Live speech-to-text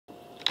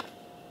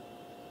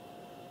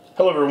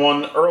Hello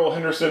everyone, Earl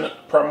Henderson,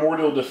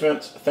 Primordial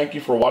Defense. Thank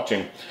you for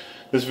watching.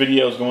 This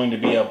video is going to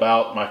be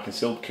about my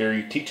concealed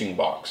carry teaching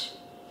box.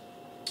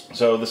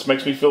 So this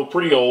makes me feel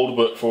pretty old,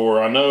 but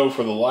I know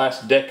for the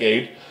last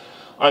decade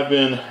I've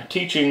been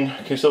teaching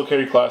concealed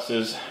carry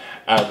classes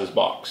out of this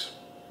box.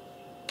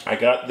 I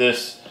got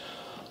this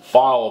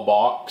file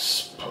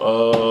box,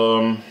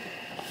 I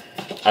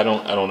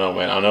don't know,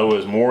 man. I know it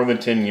was more than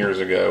 10 years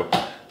ago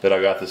that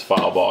I got this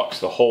file box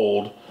to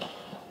hold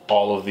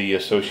all of the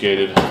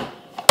associated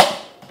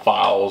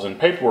files and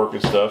paperwork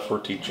and stuff for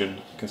teaching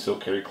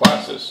concealed carry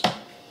classes.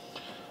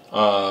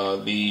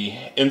 The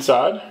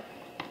inside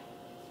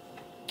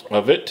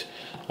of it,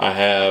 I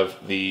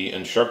have the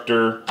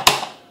instructor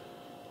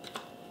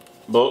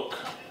book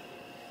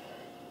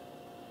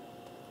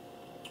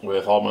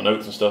with all my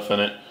notes and stuff in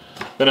it.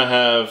 Then I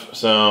have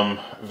some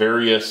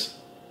various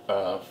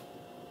file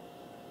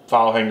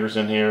hangers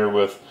in here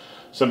with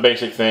some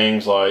basic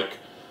things like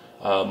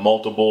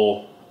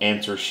multiple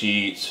answer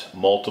sheets,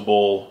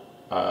 multiple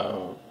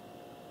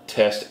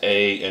test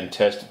A and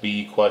test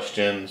B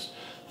questions,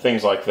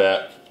 things like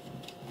that.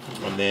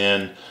 And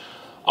then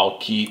I'll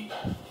keep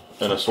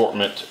an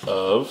assortment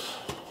of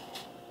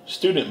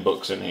student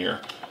books in here.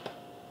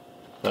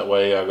 That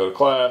way I go to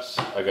class,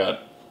 I got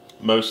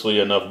mostly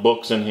enough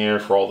books in here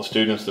for all the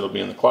students that'll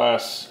be in the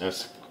class, and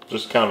it's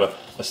just kind of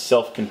a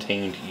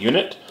self-contained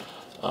unit.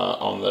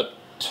 On the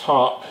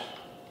top,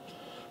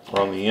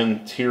 or on the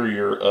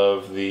interior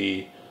of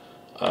the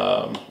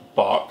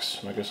box,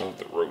 I guess I'll have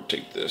to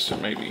rotate this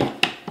and maybe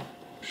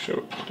show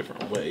it a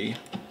different way.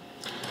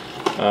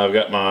 I've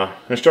got my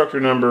instructor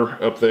number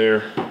up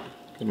there,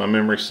 my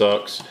memory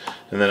sucks,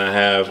 and then I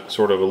have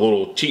sort of a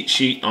little cheat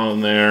sheet on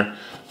there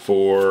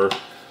for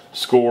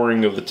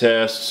scoring of the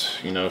tests.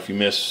 You know, if you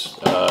miss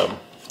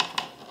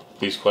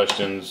these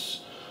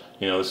questions,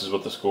 you know, this is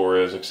what the score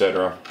is,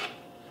 etc.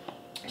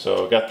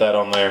 So got that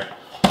on there.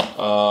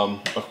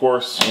 Of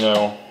course, you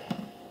know,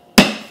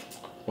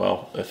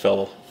 well, it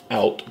fell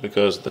out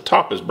because the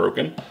top is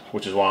broken,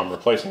 which is why I'm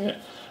replacing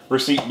it.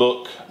 Receipt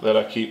book that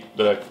I keep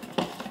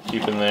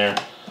in there.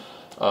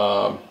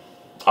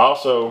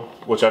 Also,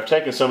 which I've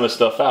taken some of this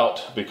stuff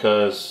out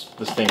because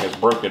this thing is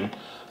broken,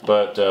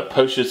 but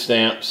postage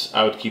stamps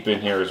I would keep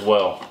in here as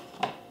well.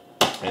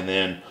 And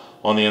then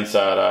on the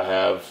inside I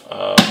have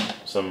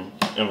some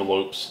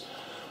envelopes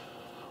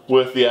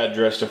with the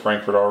address to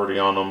Frankfurt already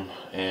on them,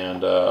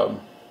 and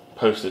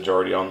postage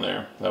already on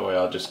there. That way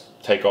I'll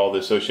just take all the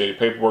associated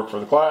paperwork for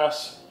the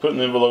class, put it in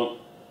the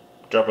envelope,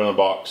 drop it in the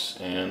box,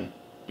 and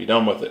be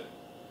done with it.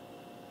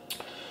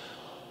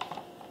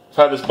 I've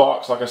had this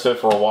box, like I said,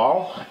 for a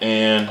while,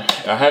 and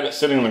I had it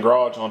sitting in the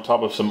garage on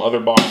top of some other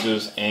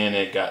boxes, and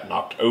it got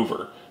knocked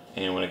over.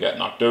 And when it got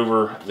knocked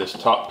over, this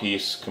top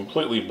piece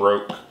completely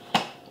broke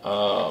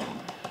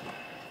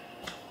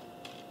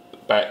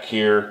back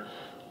here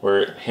where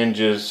it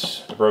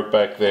hinges. It broke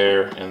back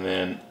there, and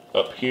then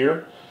up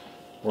here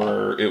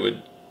where it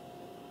would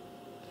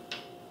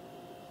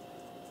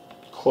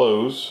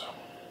close.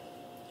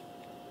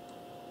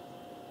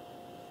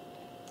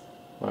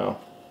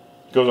 Well,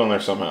 it goes on there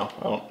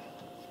somehow.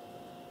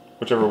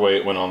 Whichever way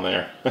it went on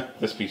there,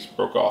 this piece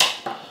broke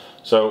off.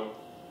 So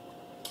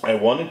I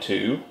wanted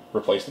to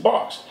replace the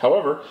box.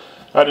 However,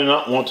 I did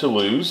not want to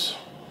lose,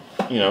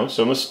 you know,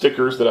 some of the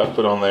stickers that I've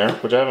put on there,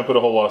 which I haven't put a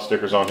whole lot of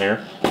stickers on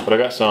here, but I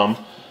got some.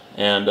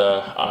 And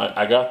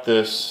I got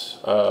this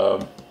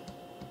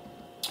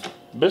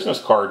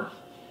business card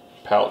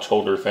pouch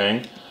holder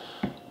thing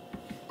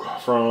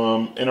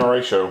from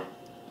NRA Show.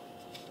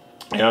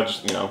 And I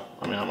just, you know,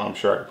 I mean, I'm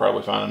sure I could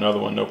probably find another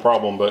one, no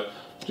problem, but,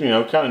 you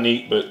know, kind of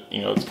neat, but,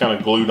 you know, it's kind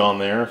of glued on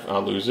there. If I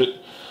lose it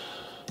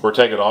or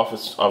take it off,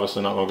 it's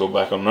obviously not going to go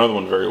back on another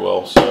one very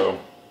well. So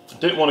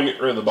didn't want to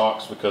get rid of the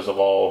box because of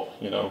all,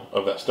 you know,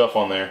 of that stuff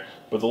on there,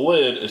 but the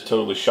lid is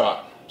totally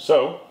shot.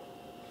 So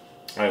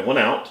I went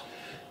out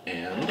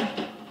and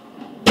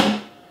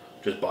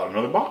just bought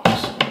another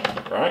box,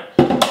 right?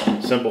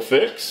 Simple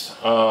fix.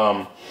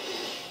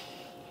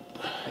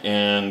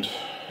 And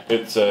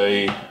it's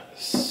a, I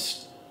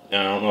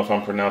don't know if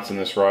I'm pronouncing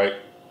this right,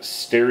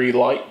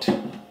 Sterilite.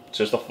 It's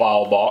just a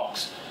file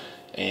box.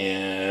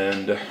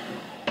 And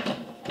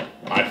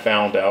I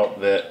found out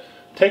that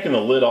taking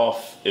the lid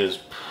off is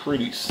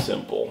pretty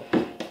simple.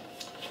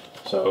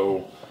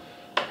 So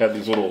I have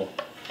these little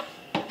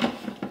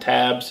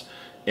tabs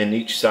in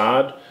each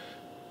side,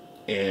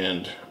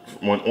 and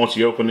once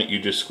you open it, you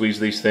just squeeze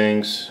these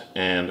things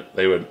and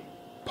they would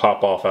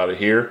pop off out of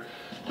here,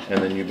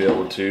 and then you'd be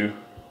able to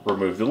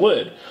remove the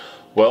lid.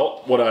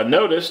 Well, what I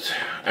noticed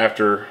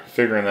after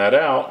figuring that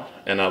out,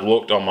 and I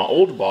looked on my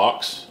old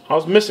box, I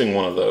was missing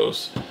one of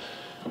those.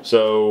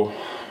 So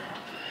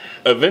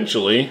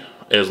eventually,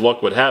 as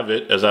luck would have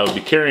it, as I would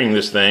be carrying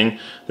this thing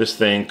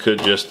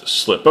could just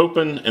slip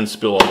open and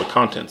spill all the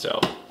contents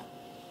out,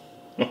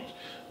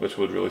 which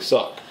would really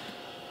suck.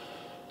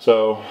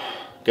 So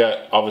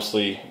got,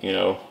 obviously, you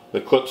know,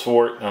 the clips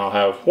for it, and I'll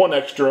have one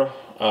extra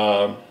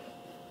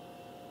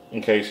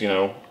in case, you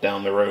know,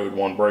 down the road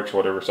one breaks or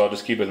whatever. So I'll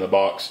just keep it in the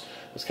box.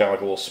 It's kind of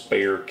like a little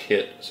spare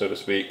kit, so to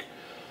speak.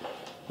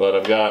 but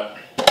I've got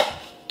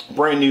a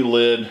brand new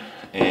lid,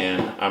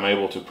 and I'm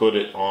able to put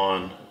it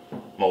on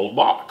my old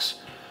box.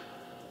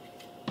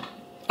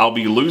 I'll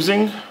be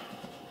losing,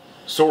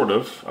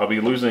 I'll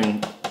be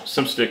losing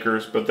some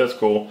stickers, but that's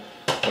cool.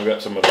 I've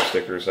got some other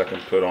stickers I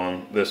can put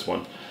on this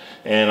one.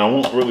 And I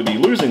won't really be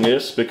losing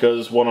this,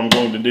 because what I'm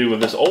going to do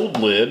with this old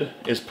lid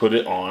is put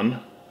it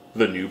on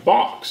the new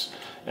box.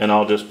 And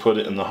I'll just put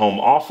it in the home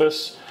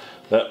office.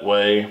 That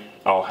way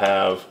I'll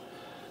have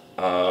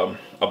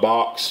a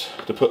box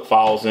to put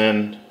files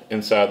in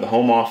inside the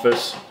home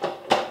office.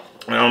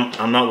 And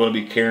I'm not going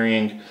to be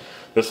carrying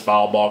this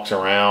file box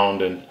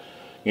around and,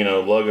 you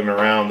know, lugging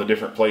around the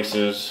different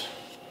places,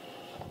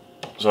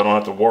 so I don't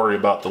have to worry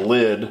about the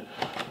lid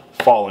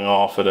falling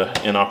off at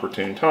an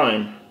inopportune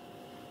time.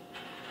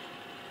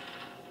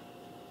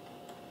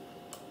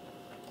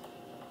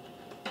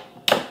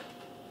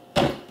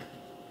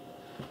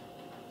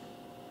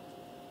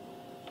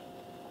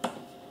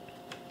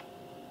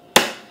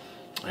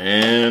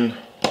 And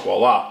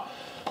voila.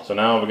 So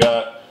now we've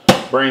got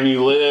a brand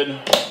new lid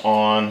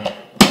on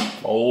my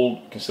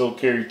old concealed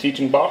carry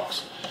teaching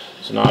box.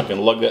 So now I can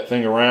lug that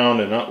thing around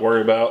and not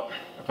worry about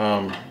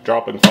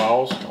dropping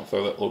files. I'll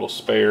throw that little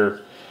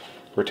spare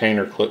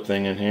retainer clip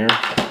thing in here.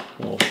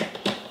 Little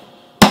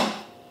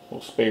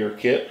spare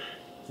kit.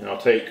 And I'll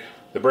take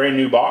the brand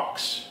new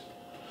box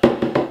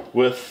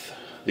with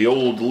the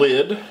old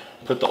lid,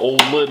 put the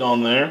old lid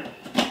on there.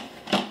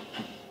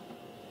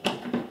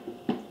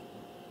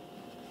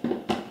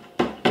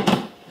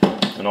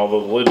 And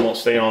although the lid won't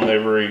stay on there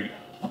very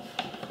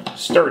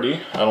sturdy,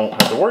 I don't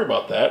have to worry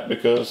about that,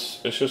 because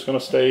it's just going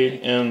to stay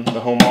in the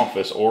home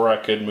office, or I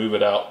could move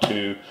it out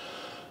to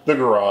the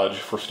garage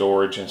for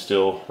storage and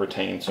still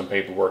retain some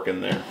paperwork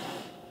in there,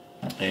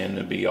 and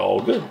it'd be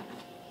all good.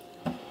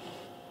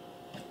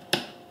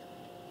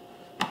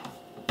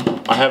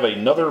 I have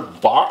another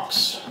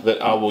box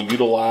that I will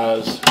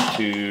utilize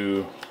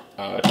to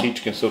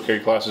teach concealed carry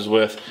classes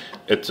with.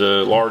 It's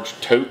a large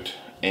tote,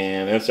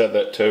 and inside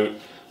that tote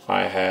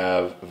I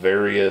have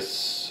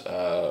various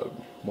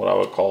what I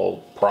would call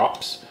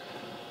props.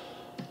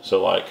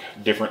 So like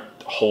different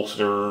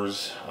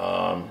holsters,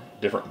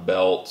 different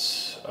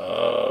belts,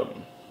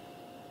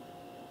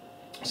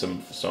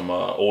 some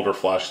older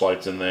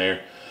flashlights in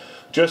there.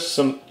 Just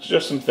some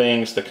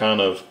things to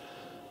kind of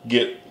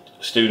get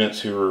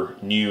students who are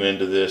new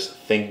into this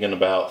thinking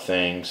about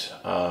things.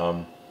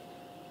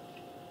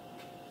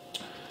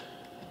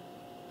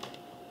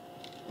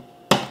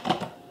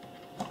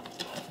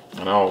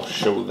 And I'll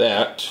show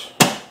that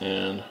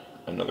in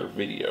another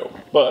video.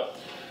 But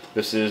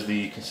this is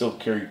the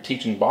concealed carry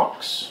teaching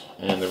box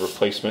and the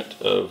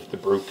replacement of the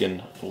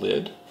broken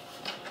lid.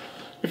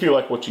 If you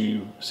like what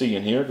you see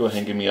in here, go ahead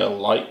and give me a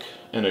like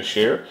and a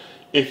share.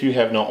 If you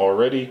have not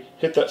already,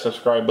 hit that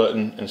subscribe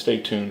button and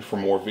stay tuned for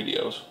more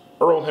videos.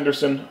 Earl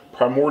Henderson,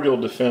 Primordial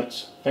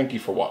Defense, thank you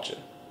for watching.